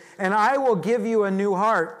says, and I will give you a new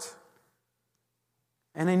heart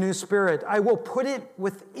and a new spirit. I will put it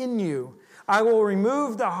within you. I will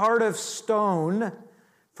remove the heart of stone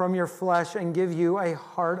from your flesh and give you a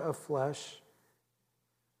heart of flesh.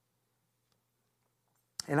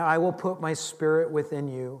 And I will put my spirit within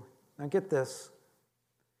you. Now get this.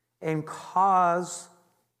 And cause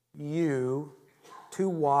you to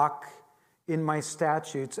walk in my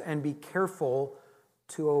statutes and be careful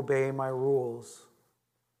to obey my rules.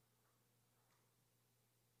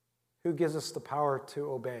 Who gives us the power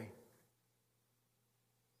to obey?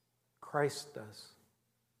 Christ does.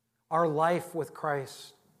 Our life with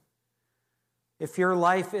Christ. If your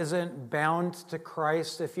life isn't bound to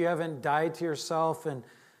Christ, if you haven't died to yourself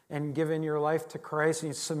and given your life to Christ and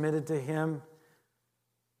you submitted to him,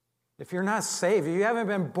 If you're not saved, if you haven't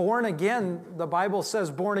been born again, the Bible says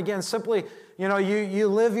born again, simply, you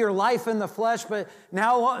live your life in the flesh, but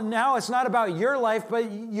now it's not about your life,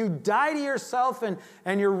 but you die to yourself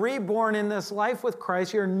and you're reborn in this life with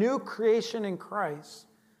Christ. You're a new creation in Christ.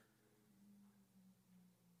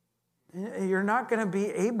 You're not going to be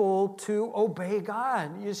able to obey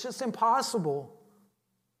God. It's just impossible.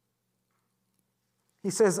 He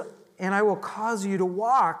says, and I will cause you to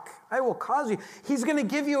walk. I will cause you. He's going to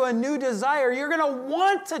give you a new desire. You're going to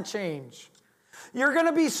want to change. You're going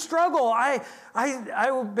to be struggle.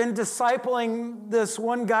 I've been discipling this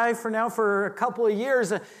one guy for a couple of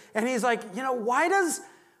years, and he's like, why does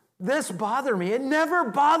this bother me? It never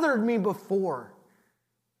bothered me before.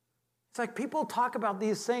 It's like people talk about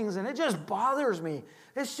these things, and it just bothers me.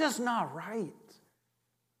 It's just not right.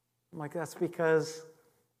 I'm like, that's because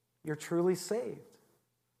you're truly saved.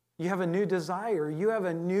 You have a new desire.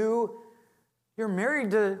 You're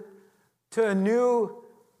married to a new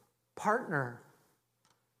partner.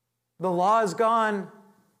 The law is gone,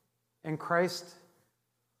 and Christ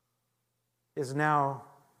is now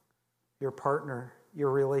your partner,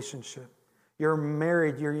 your relationship. You're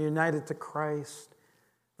married, you're united to Christ.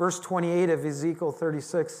 Verse 28 of Ezekiel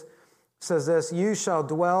 36 says this, you shall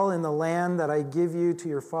dwell in the land that I give you to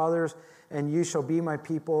your fathers, and you shall be my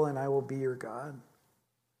people, and I will be your God.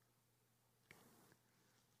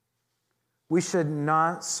 We should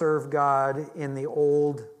not serve God in the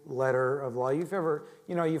old letter of law. You've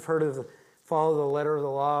heard of follow the letter of the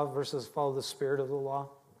law versus follow the spirit of the law.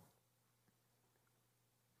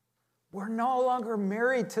 We're no longer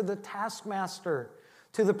married to the taskmaster,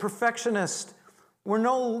 to the perfectionist. We're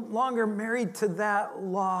no longer married to that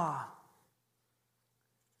law.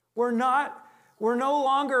 We're no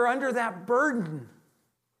longer under that burden.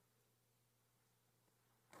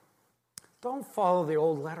 Don't follow the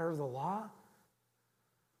old letter of the law.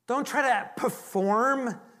 Don't try to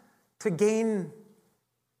perform to gain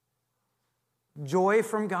joy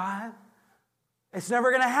from God. It's never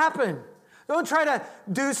going to happen. Don't try to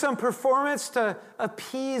do some performance to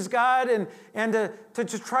appease God and to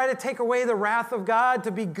try to take away the wrath of God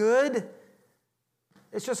to be good.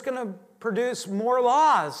 It's just going to produce more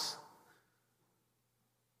laws.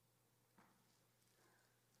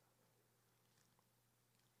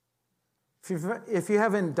 If you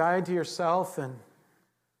haven't died to yourself and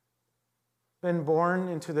been born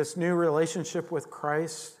into this new relationship with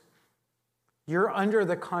Christ, you're under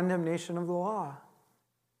the condemnation of the law.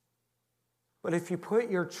 But if you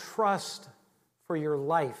put your trust for your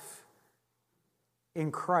life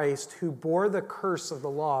in Christ, who bore the curse of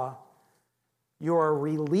the law, you are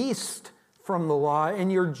released from the law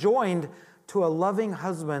and you're joined to a loving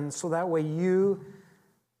husband so that way you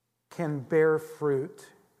can bear fruit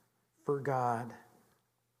for God.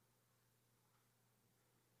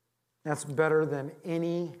 That's better than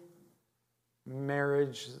any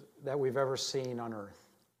marriage that we've ever seen on earth.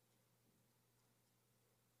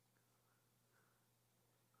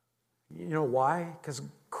 You know why? Because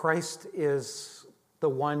Christ is the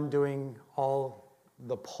one doing all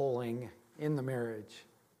the pulling in the marriage.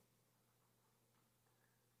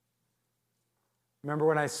 Remember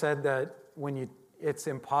when I said that it's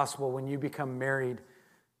impossible when you become married,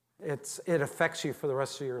 it affects you for the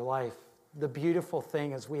rest of your life. The beautiful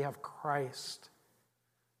thing is we have Christ,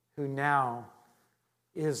 who now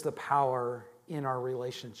is the power in our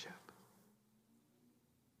relationship.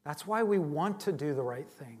 That's why we want to do the right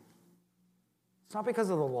thing. It's not because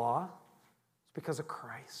of the law, it's because of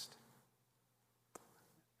Christ.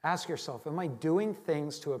 Ask yourself, am I doing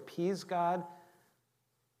things to appease God?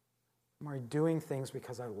 Am I doing things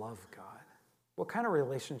because I love God? What kind of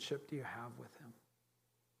relationship do you have with Him?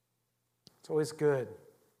 It's always good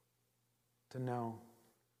to know.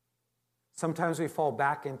 Sometimes we fall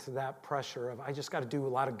back into that pressure of, I just got to do a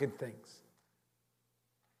lot of good things.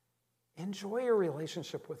 Enjoy your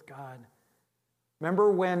relationship with God.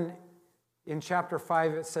 Remember when in chapter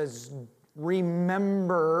 5 it says,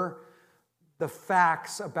 remember the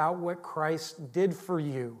facts about what Christ did for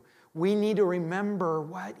you. We need to remember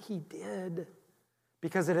what He did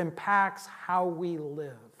because it impacts how we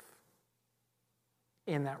live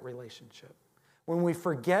in that relationship. When we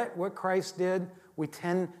forget what Christ did, we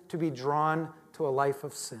tend to be drawn to a life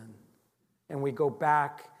of sin. And we go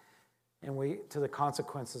back to the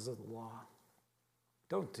consequences of the law.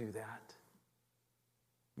 Don't do that.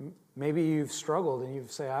 Maybe you've struggled and you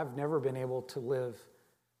say, I've never been able to live.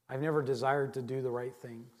 I've never desired to do the right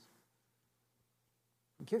things.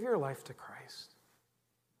 Give your life to Christ.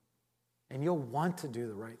 And you'll want to do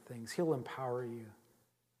the right things. He'll empower you.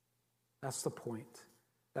 That's the point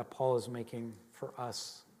that Paul is making for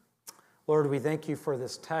us. Lord, we thank you for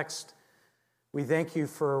this text. We thank you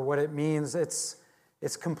for what it means, its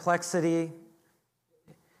complexity.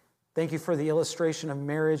 Thank you for the illustration of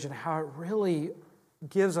marriage and how it really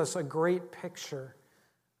gives us a great picture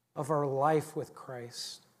of our life with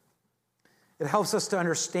Christ. It helps us to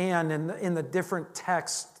understand in the different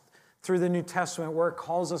texts through the New Testament where it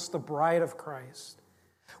calls us the bride of Christ.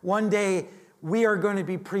 One day we are going to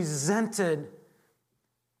be presented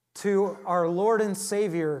to our Lord and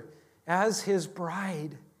Savior as his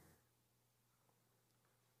bride.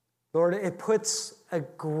 Lord, it puts a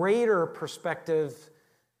greater perspective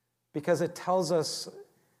because it tells us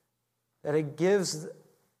that it gives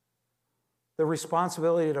the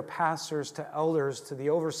responsibility to pastors, to elders, to the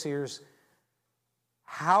overseers,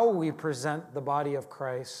 how we present the body of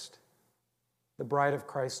Christ, the bride of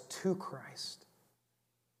Christ, to Christ.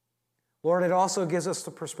 Lord, it also gives us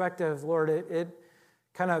the perspective, Lord, it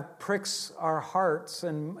kind of pricks our hearts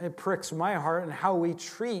and it pricks my heart and how we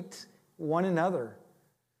treat one another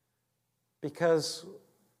because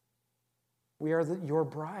we are your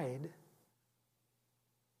bride.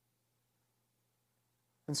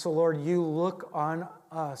 And so, Lord, you look on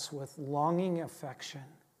us with longing affection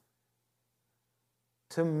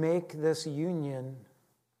to make this union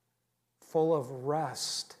full of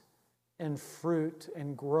rest and fruit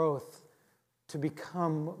and growth, to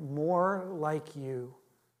become more like you,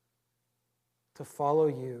 to follow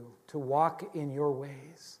you, to walk in your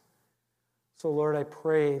ways. So, Lord, I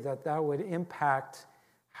pray that that would impact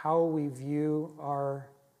how we view our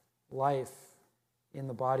life in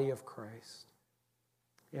the body of Christ,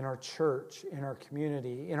 in our church, in our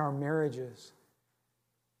community, in our marriages,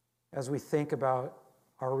 as we think about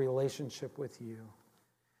our relationship with you.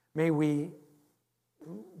 May we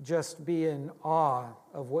just be in awe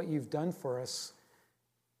of what you've done for us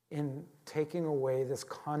in taking away this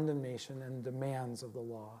condemnation and demands of the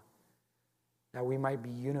law, that we might be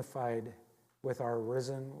unified with our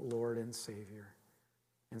risen Lord and Savior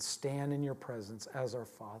and stand in your presence as our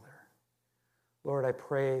Father. Lord, I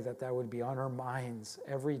pray that that would be on our minds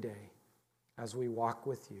every day as we walk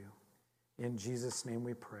with you. In Jesus' name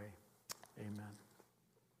we pray. Amen.